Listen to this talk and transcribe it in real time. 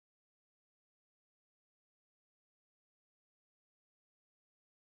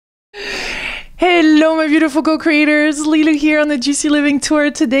Hello, my beautiful co-creators. Lilou here on the Juicy Living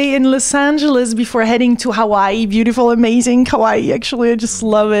Tour today in Los Angeles before heading to Hawaii. Beautiful, amazing Hawaii. Actually, I just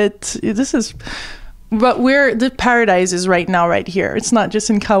love it. But where the paradise is right now, right here. It's not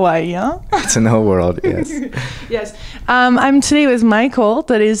just in Kauai, huh? It's in the whole world, yes. Yes. I'm today with Michael,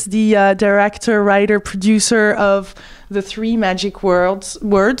 that is the director, writer, producer of the Three Magic Words.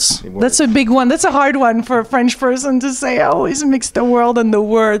 That's a big one. That's a hard one for a French person to say. I always mix the world and the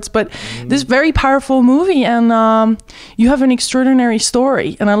words. But this very powerful movie, and you have an extraordinary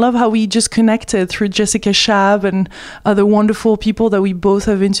story. And I love how we just connected through Jessica Shab and other wonderful people that we both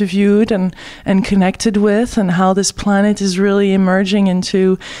have interviewed and connected with, and how this planet is really emerging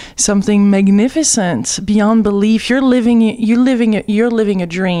into something magnificent beyond belief. You're living a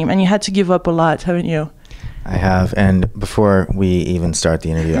dream, and you had to give up a lot, haven't you? I have, and before we even start the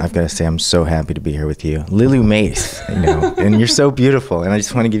interview, I've got to say I'm so happy to be here with you. Lilou Mace, and you're so beautiful, and I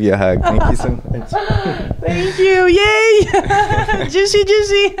just want to give you a hug. Thank you so much. Thank you, yay! Juicy,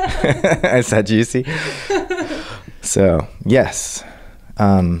 juicy. I said juicy. So, yes.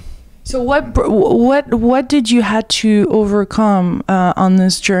 So what did you had to overcome on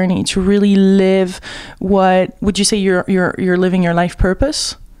this journey to really live what would you say you're living your life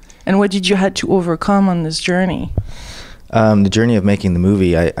purpose? And what did you had to overcome on this journey? The journey of making the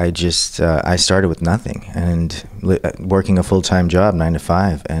movie, I started with nothing and working a full-time job, 9 to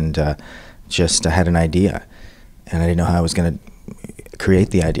 5, and I had an idea, and I didn't know how I was going to create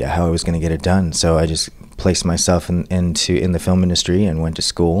the idea, how I was going to get it done. So I just placed myself in the film industry and went to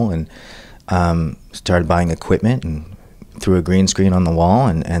school and started buying equipment and threw a green screen on the wall,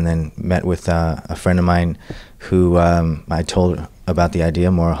 and then met with a friend of mine who I told about the idea,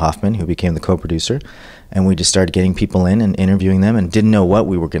 Maura Hoffman, who became the co-producer, and we just started getting people in and interviewing them, and didn't know what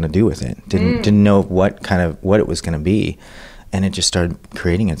we were going to do with it. Didn't know what it was going to be, and it just started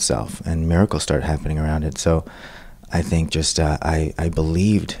creating itself, and miracles started happening around it. So I think just I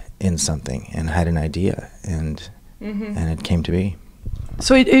believed in something and had an idea, and it came to be.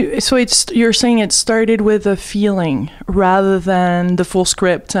 So you're saying it started with a feeling rather than the full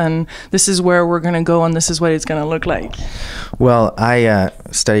script, and this is where we're going to go and this is what it's going to look like. Well, I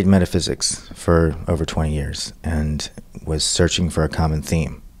studied metaphysics for over 20 years and was searching for a common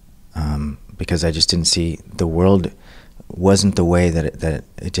theme because I just didn't see the world wasn't the way that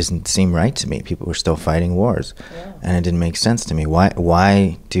it didn't seem right to me. People were still fighting wars, and it didn't make sense to me.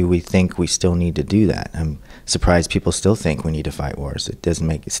 Why do we think we still need to do that? I'm surprised people still think we need to fight wars. It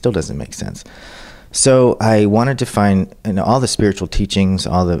still doesn't make sense. So I wanted to find all the spiritual teachings,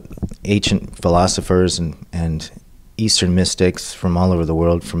 all the ancient philosophers and Eastern mystics from all over the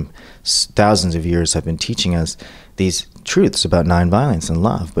world, from thousands of years, have been teaching us these truths about nonviolence and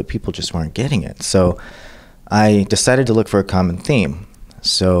love, but people just weren't getting it. So I decided to look for a common theme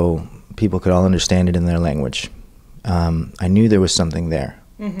so people could all understand it in their language. I knew there was something there,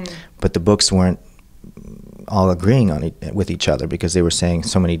 but the books weren't all agreeing on with each other because they were saying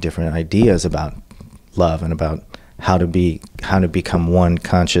so many different ideas about love and about how to become one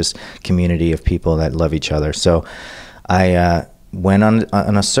conscious community of people that love each other. So I went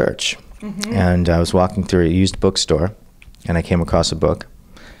on a search, and I was walking through a used bookstore, and I came across a book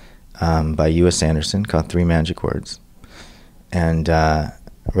by U.S. Anderson called Three Magic Words, and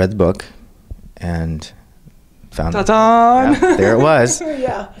read the book and found there it was.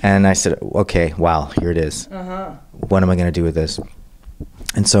 And I said, okay, wow, here it is. What am I going to do with this?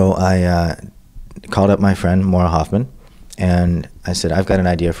 And so I called up my friend Maura Hoffman, and I said, I've got an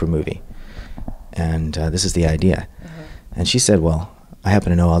idea for a movie, and this is the idea. And she said, well, I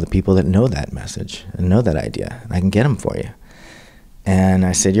happen to know all the people that know that message and know that idea, and I can get them for you. And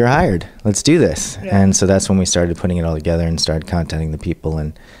I said, you're hired. Let's do this. And so that's when we started putting it all together and started contacting the people,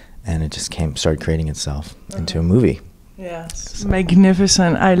 and it just started creating itself into a movie. Yes,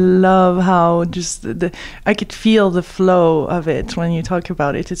 magnificent. I love how just I could feel the flow of it when you talk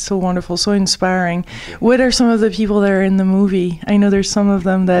about it. It's so wonderful, so inspiring. What are some of the people that are in the movie? I know there's some of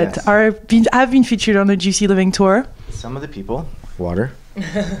them that have been featured on the Juicy Living Tour. Some of the people, water.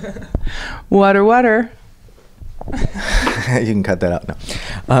 Water. You can cut that out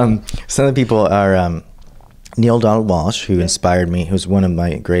now. Some of the people are Neil Donald Walsh, who inspired me, who's one of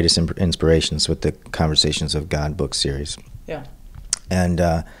my greatest inspirations with the Conversations of God book series. And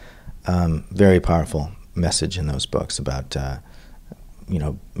very powerful message in those books about,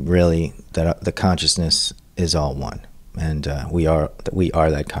 really that the consciousness is all one, and we are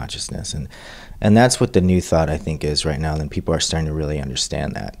that consciousness, and that's what the new thought I think is right now. Then people are starting to really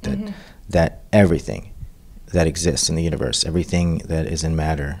understand that everything that exists in the universe, everything that is in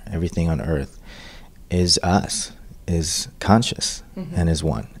matter, everything on earth is us, is conscious, and is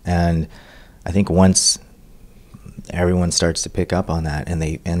one. And I think once everyone starts to pick up on that, and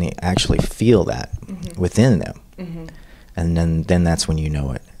they actually feel that within them, and then that's when you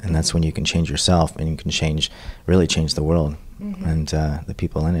know it, and that's when you can change yourself, and you can really change the world and the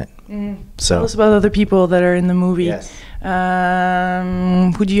people in it. So tell us about other people that are in the movie. Yes.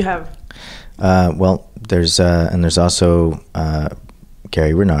 Who do you have? Well, there's also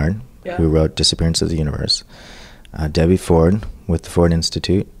Gary Renard, who wrote Disappearance of the Universe. Debbie Ford with the Ford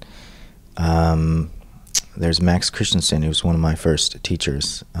Institute. There's Max Christensen, who's one of my first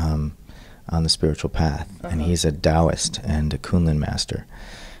teachers on the spiritual path, and he's a Taoist and a Kunlun master.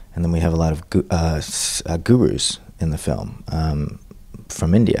 And then we have a lot of gurus in the film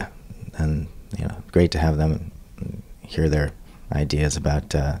from India, and great to have them hear their ideas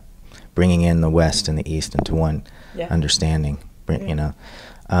about bringing in the West and the East into one understanding.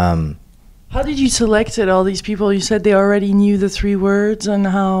 How did you select all these people? You said they already knew the 3 words, and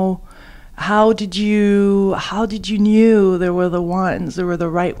how did you knew they were the ones, they were the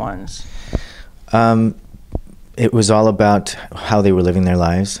right ones? It was all about how they were living their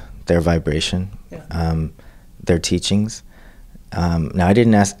lives, their vibration, their teachings. Now I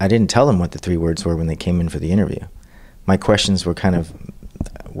didn't tell them what the 3 words were when they came in for the interview. My questions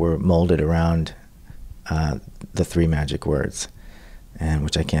were molded around the 3 magic words, and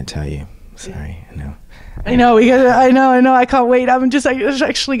which I can't tell you. Sorry, I know. I know. I can't wait. I'm just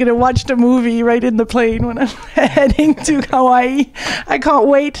actually going to watch the movie right in the plane when I'm heading to Hawaii. I can't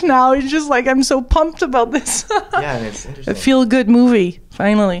wait now. It's just like I'm so pumped about this. Yeah, and it's interesting. A feel-good movie,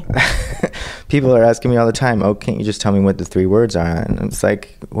 finally. People are asking me all the time, "Oh, can't you just tell me what the 3 words are?" And it's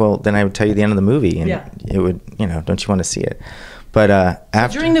like, well, then I would tell you the end of the movie, and it would, don't you want to see it? But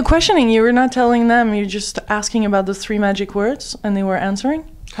after during the questioning, you were not telling them. You're just asking about the 3 magic words, and they were answering.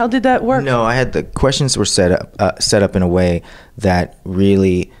 How did that work? No, I had the questions were set up in a way that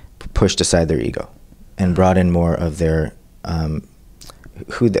really pushed aside their ego and brought in more of their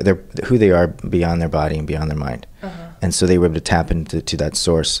who they are beyond their body and beyond their mind. And so they were able to tap into that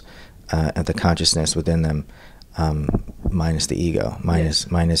source of the consciousness within them, minus the ego, minus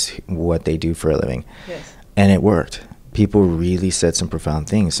what they do for a living. Yes. And it worked. People really said some profound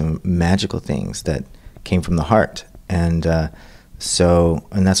things, some magical things that came from the heart, and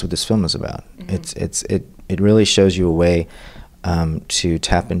that's what this film is about. It really shows you a way to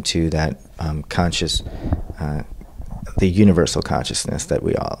tap into that conscious, the universal consciousness that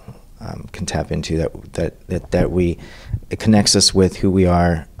we all can tap into. It connects us with who we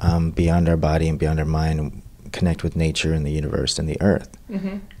are beyond our body and beyond our mind, and connect with nature and the universe and the earth.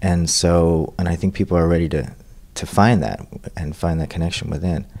 And I think people are ready to find that and find that connection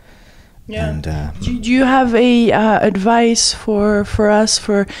within. Yeah. And, do you have a advice for us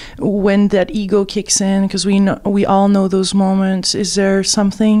for when that ego kicks in? Because we all know those moments. Is there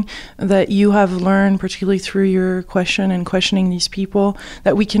something that you have learned, particularly through your questioning these people,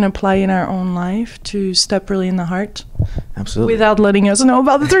 that we can apply in our own life to step really in the heart? Absolutely. Without letting us know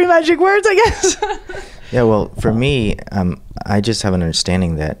about the 3 magic words, I guess. Yeah. Well, for me, I just have an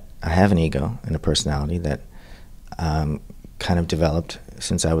understanding that I have an ego and a personality that kind of developed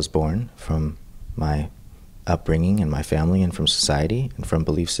since I was born, from my upbringing and my family and from society and from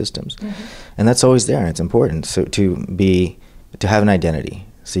belief systems. And that's always there, and it's important to have an identity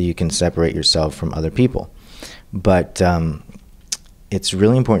so you can separate yourself from other people. But it's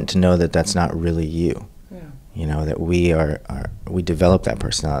really important to know that that's not really you. That we develop that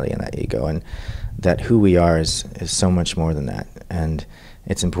personality and that ego, and that who we are is so much more than that. And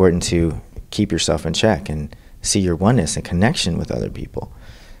it's important to keep yourself in check and see your oneness and connection with other people,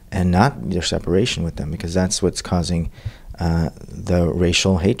 and not your separation with them, because that's what's causing the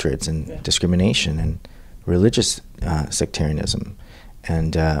racial hatreds and discrimination and religious sectarianism.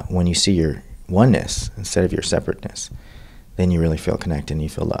 And when you see your oneness instead of your separateness, then you really feel connected and you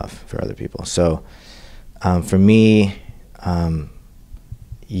feel love for other people. So for me,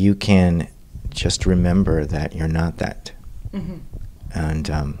 you can just remember that you're not that, and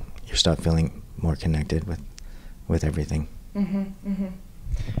you start feeling more connected with everything.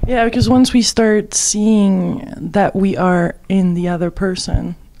 Yeah, because once we start seeing that we are in the other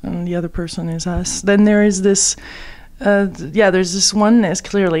person, and the other person is us, then there is this there's this oneness,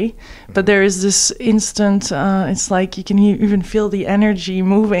 clearly, but there is this instant, it's like you can even feel the energy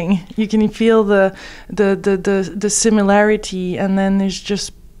moving, you can feel the similarity, and then there's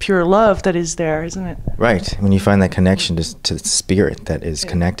just pure love that is there, isn't it? Right. When you find that connection to the spirit that is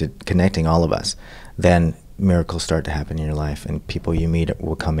connecting all of us, then miracles start to happen in your life, and people you meet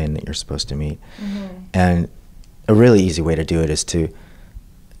will come in that you're supposed to meet. And a really easy way to do it is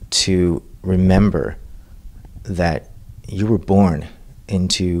to remember that you were born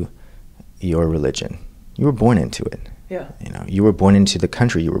into your religion. You were born into it. Yeah. You know, you were born into the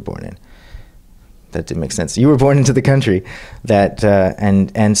country you were born in. That didn't make sense. You were born into the country that,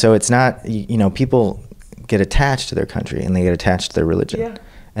 and so it's not, you know, people get attached to their country and they get attached to their religion. Yeah.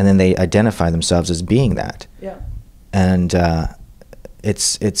 And then they identify themselves as being that. Yeah. And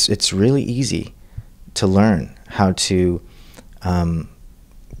it's really easy to learn how to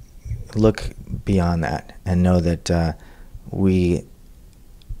look beyond that and know that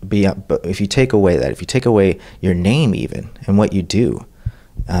but if you take away that, if you take away your name even and what you do,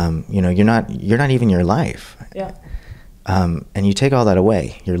 you know, you're not even your life. Yeah. And you take all that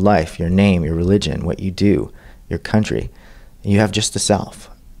away, your life, your name, your religion, what you do, your country, you have just the self,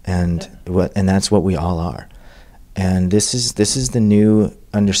 and and that's what we all are. And this is the new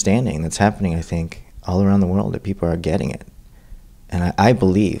understanding that's happening, I think, all around the world, that people are getting it. And I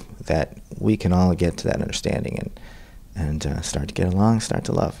believe that we can all get to that understanding and start to get along, start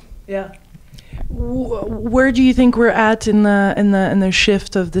to love. Yeah. Where do you think we're at in the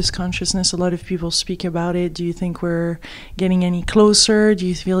shift of this consciousness? A lot of people speak about it. Do you think we're getting any closer? Do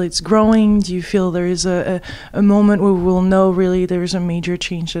you feel it's growing? Do you feel there is a moment where we'll know really there's a major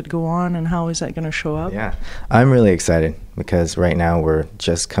change that go on, and how is that going to show up? Yeah, I'm really excited because right now we're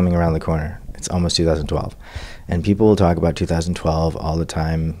just coming around the corner. It's almost 2012, and people will talk about 2012 all the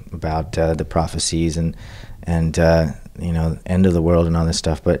time, about the prophecies and you know, end of the world and all this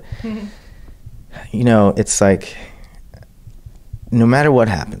stuff, but. You know, it's like, no matter what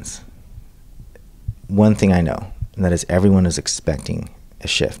happens, one thing I know, and that is everyone is expecting a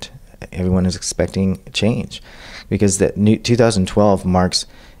shift. Everyone is expecting a change, because that new 2012 marks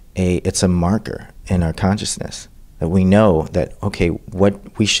it's a marker in our consciousness that we know that, okay,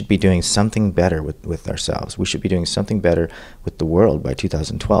 what we should be doing something better with ourselves. We should be doing something better with the world by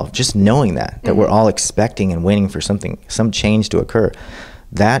 2012. Just knowing that we're all expecting and waiting for some change to occur,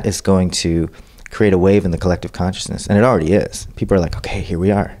 that is going to create a wave in the collective consciousness, and it already is. People are like, okay, here we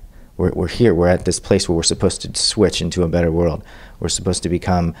are. We're here. We're at this place where we're supposed to switch into a better world. We're supposed to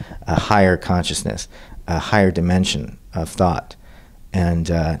become a higher consciousness, a higher dimension of thought, and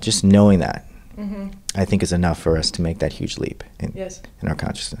just knowing that, I think, is enough for us to make that huge leap in our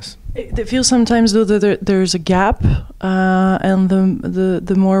consciousness. It feels sometimes though that there's a gap, and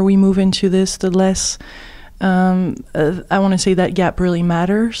the more we move into this, the less I want to say that gap really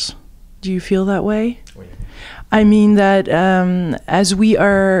matters. Do you feel that way? I mean that as we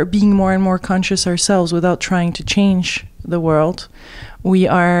are being more and more conscious ourselves without trying to change the world, we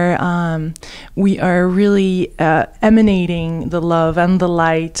are really emanating the love and the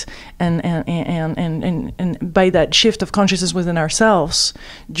light, and by that shift of consciousness within ourselves,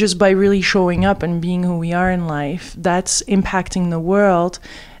 just by really showing up and being who we are in life, that's impacting the world.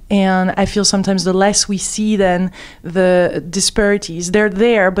 And I feel sometimes the less we see then the disparities, they're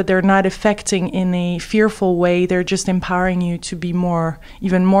there, but they're not affecting in a fearful way. They're just empowering you to be more,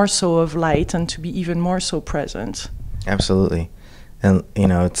 even more so of light, and to be even more so present. Absolutely. And, you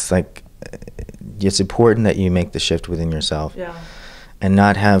know, it's like, it's important that you make the shift within yourself. Yeah. And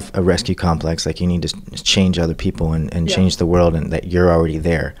not have a rescue complex, like you need to change other people and change the world, and that you're already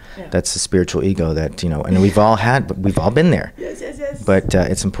there. Yeah. That's the spiritual ego that, you know, and we've all been there. Yes. But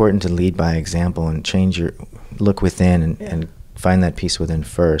it's important to lead by example and look within and find that peace within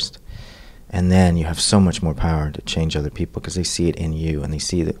first. And then you have so much more power to change other people, because they see it in you, and they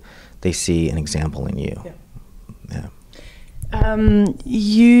see an example in you. Yeah.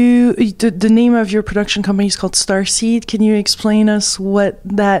 The name of your production company is called Starseed. Can you explain us what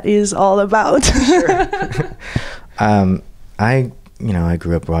that is all about? Sure. I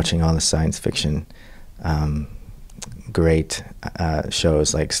grew up watching all the science fiction, great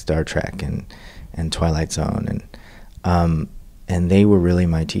shows like Star Trek and Twilight Zone, and they were really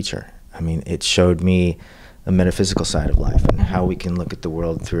my teacher. I mean, it showed me the metaphysical side of life and how we can look at the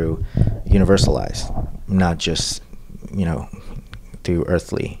world through universal eyes, not just, you know, through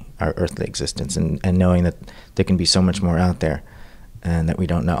our earthly existence, and knowing that there can be so much more out there and that we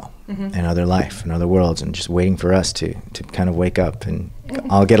don't know, and other life and other worlds, and just waiting for us to kind of wake up and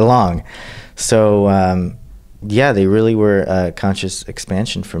all get along. So they really were a conscious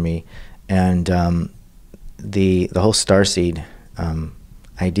expansion for me, and the whole Starseed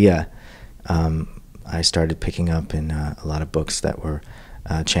idea I started picking up in a lot of books that were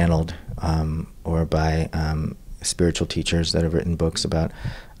channeled or by spiritual teachers that have written books about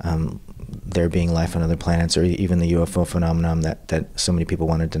there being life on other planets, or even the UFO phenomenon that so many people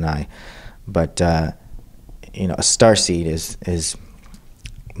want to deny. But you know, a starseed is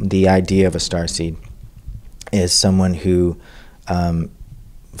the idea of a starseed is someone who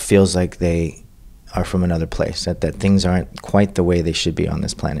feels like they are from another place, that things aren't quite the way they should be on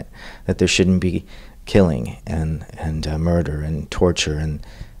this planet, that there shouldn't be killing and murder and torture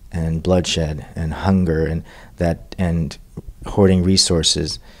and bloodshed and hunger and hoarding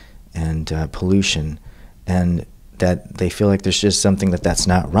resources and pollution, and that they feel like there's just something that's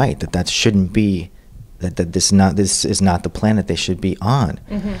not right, that shouldn't be, that this is not the planet they should be on.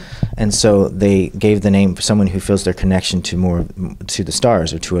 And so they gave the name for someone who feels their connection to the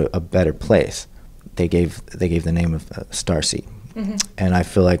stars or to a better place. They gave the name of Starseed. And I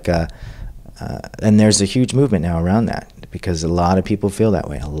feel like and there's a huge movement now around that, because a lot of people feel that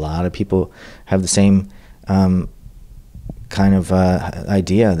way. A lot of people have the same kind of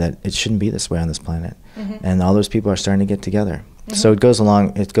idea that it shouldn't be this way on this planet. And all those people are starting to get together. So it goes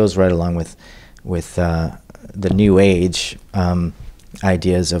right along with the new age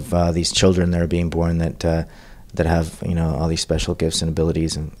ideas of these children that are being born that have, you know, all these special gifts and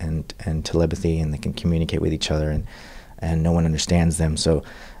abilities and telepathy, and they can communicate with each other, and no one understands them. So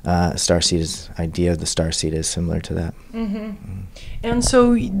Starseed's idea of the Starseed is similar to that. And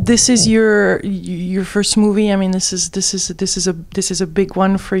so this is your first movie. I mean, this is a big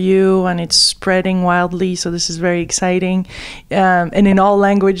one for you, and it's spreading wildly. So this is very exciting, and in all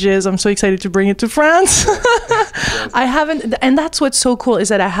languages. I'm so excited to bring it to France. I haven't, and that's what's so cool, is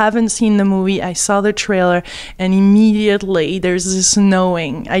that I haven't seen the movie. I saw the trailer, and immediately there's this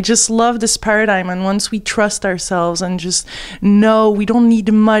knowing. I just love this paradigm, and once we trust ourselves and just know we don't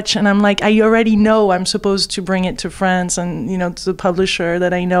need much, and I'm like, I already know I'm supposed to bring it to France, and you know, to the publisher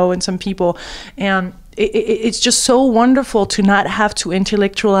that I know and some people, and it's just so wonderful to not have to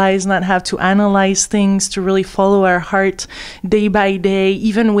intellectualize, not have to analyze things, to really follow our heart day by day,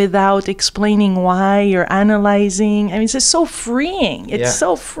 even without explaining why or analyzing. I mean, it's just so freeing. It's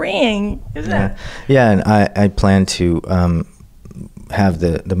so freeing, isn't it? Yeah, and I plan to have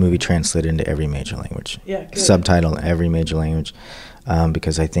the movie translated into every major language, subtitle in every major language,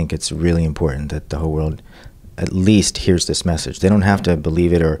 because I think it's really important that the whole world at least hears this message. They don't have to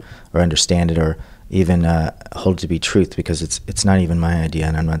believe it or understand it or even hold it to be truth, because it's not even my idea,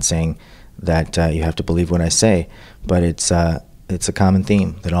 and I'm not saying that you have to believe what I say, but it's a common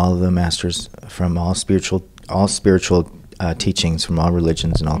theme that all of the masters from all spiritual teachings from all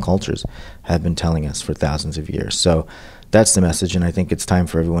religions and all cultures have been telling us for thousands of years. So that's the message, and I think it's time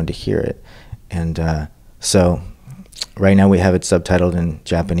for everyone to hear it. And so right now we have it subtitled in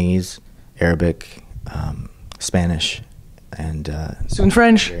Japanese, Arabic, Spanish, and soon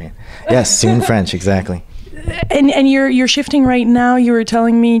French. Yes, soon French, exactly. And you're shifting right now. You were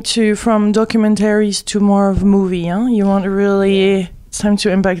telling me from documentaries to more of movie. Huh? You want to really? It's time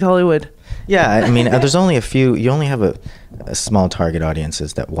to impact Hollywood. Yeah, I mean, there's only a few. You only have a small target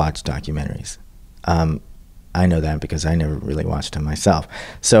audiences that watch documentaries. I know that because I never really watched them myself.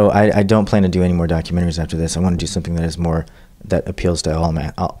 So I don't plan to do any more documentaries after this. I want to do something that is more, that appeals to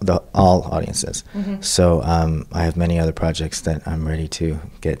all audiences. So I have many other projects that I'm ready to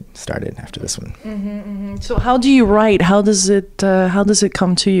get started after this one. So how do you write? How does it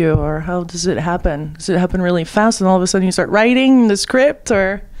come to you, or how does it happen? Does it happen really fast and all of a sudden you start writing the script,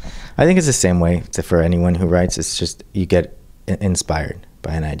 or? I think it's the same way for anyone who writes. It's just you get inspired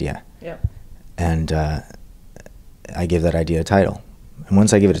by an idea. Yeah. And I give that idea a title. And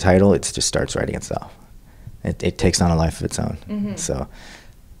once I give it a title, it just starts writing itself. It takes on a life of its own. So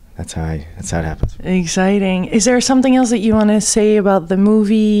that's how it happens. Exciting. Is there something else that you want to say about the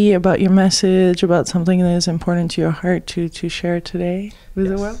movie, about your message, about something that is important to your heart to share today with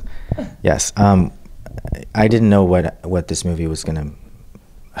the world? Yes. I didn't know what this movie was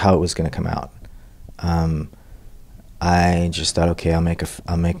how it was gonna come out. I just thought, okay,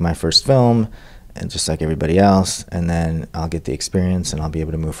 I'll make my first film, and just like everybody else, and then I'll get the experience and I'll be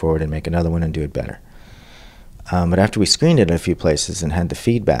able to move forward and make another one and do it better. But after we screened it at a few places and had the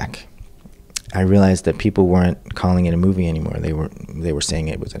feedback, I realized that people weren't calling it a movie anymore. They were saying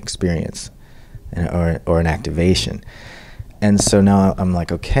it was an experience, or an activation. And so now I'm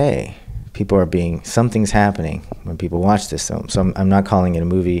like, okay, something's happening when people watch this film. So I'm not calling it a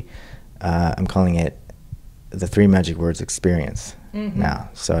movie. I'm calling it the 3 magic words experience now.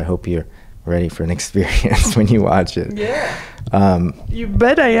 So I hope you're ready for an experience when you watch it. Yeah. You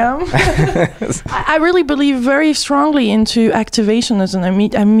bet I am. I really believe very strongly into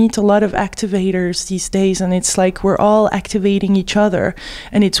activationism. I meet a lot of activators these days, and it's like we're all activating each other,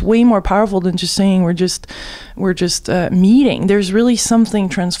 and it's way more powerful than just saying we're just meeting. There's really something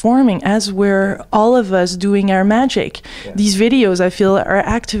transforming as we're all of us doing our magic. Yeah. These videos, I feel, are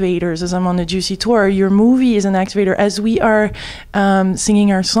activators. As I'm on the Juicy tour, your movie is an activator. As we are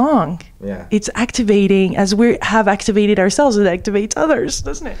singing our song, it's activating. As we have activated ourselves, cells, it activates others,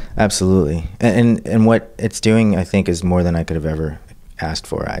 doesn't it? Absolutely. And what it's doing, I think, is more than I could have ever asked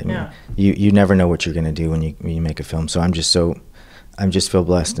for. You never know what you're going to do when you make a film. So I'm just feel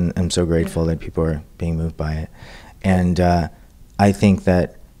blessed, and I'm so grateful that people are being moved by it. And I think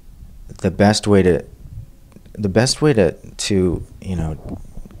that the best way to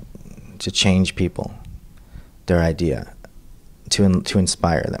change people, their idea, to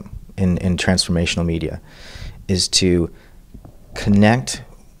inspire them in transformational media, is to connect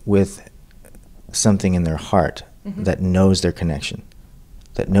with something in their heart that knows their connection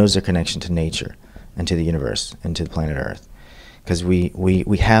to nature and to the universe and to the planet Earth, because we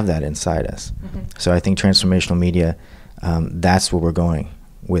have that inside us. So I think transformational media, that's where we're going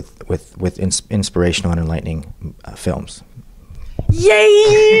with inspirational and enlightening films.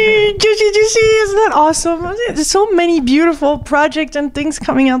 Yay! Juicy! Isn't that awesome? There's so many beautiful projects and things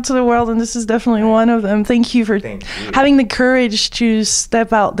coming out to the world, and this is definitely one of them. Thank you for having the courage to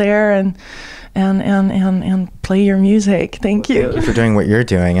step out there and play your music. Thank you. Thank you for doing what you're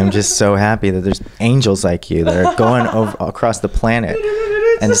doing. I'm just so happy that there's angels like you that are going across the planet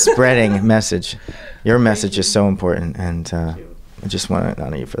and spreading message. Your message is so important, and I just want to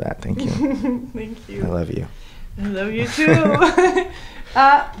honor you for that. Thank you. Thank you. I love you. I love you too.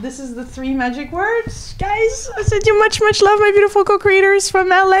 This is the 3 magic words. Guys, I send you much love, my beautiful co-creators from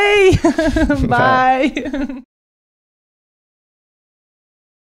LA. Bye.